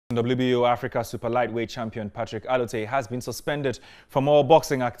WBO Africa Super Lightweight champion Patrick Allotey has been suspended from all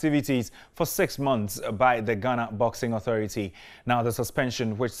boxing activities for 6 months by the Ghana Boxing Authority. Now, the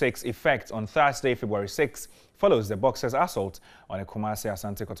suspension, which takes effect on Thursday, February 6, follows the boxer's assault on a Kumasi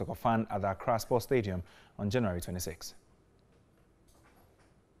Asante Kotoko fan at the Accra Sports Stadium on January 26.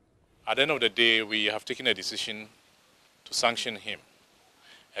 At the end of the day, we have taken a decision to sanction him,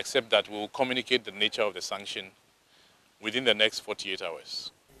 except that we will communicate the nature of the sanction within the next 48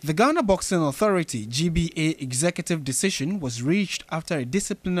 hours. The Ghana Boxing Authority GBA executive decision was reached after a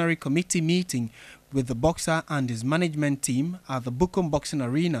disciplinary committee meeting with the boxer and his management team at the Bukom Boxing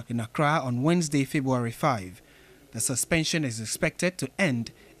Arena in Accra on Wednesday, February 5. The suspension is expected to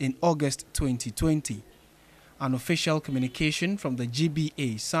end in August 2020. An official communication from the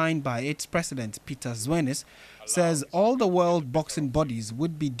GBA signed by its president Peter Zwenes says all the world boxing bodies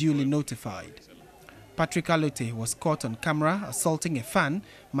would be duly notified. Patrick Allotey was caught on camera assaulting a fan,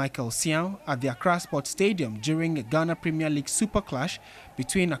 Michael Siao, at the Accra Sports Stadium during a Ghana Premier League super clash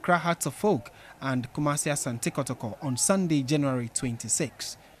between Accra Hearts of Oak and Kumasi Asante Kotoko on Sunday, January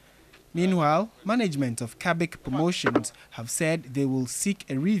 26. Meanwhile, management of Kabik Promotions have said they will seek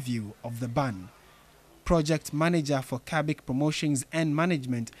a review of the ban. Project manager for Kabik Promotions and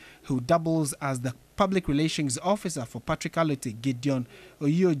Management, who doubles as the public relations officer for Patrick Allotey, Gideon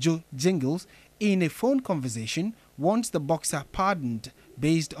Oyojo Jingles, in a phone conversation, wants the boxer pardoned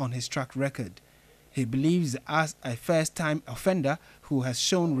based on his track record. He believes as a first-time offender who has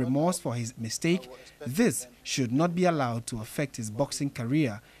shown remorse for his mistake, this should not be allowed to affect his boxing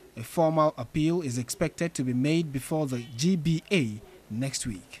career. A formal appeal is expected to be made before the GBA next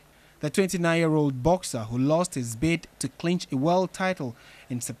week. The 29-year-old boxer, who lost his bid to clinch a world title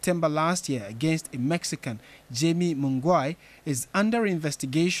in September last year against a Mexican, Jamie Munguai, is under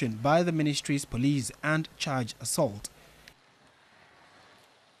investigation by the ministry's police and charged assault.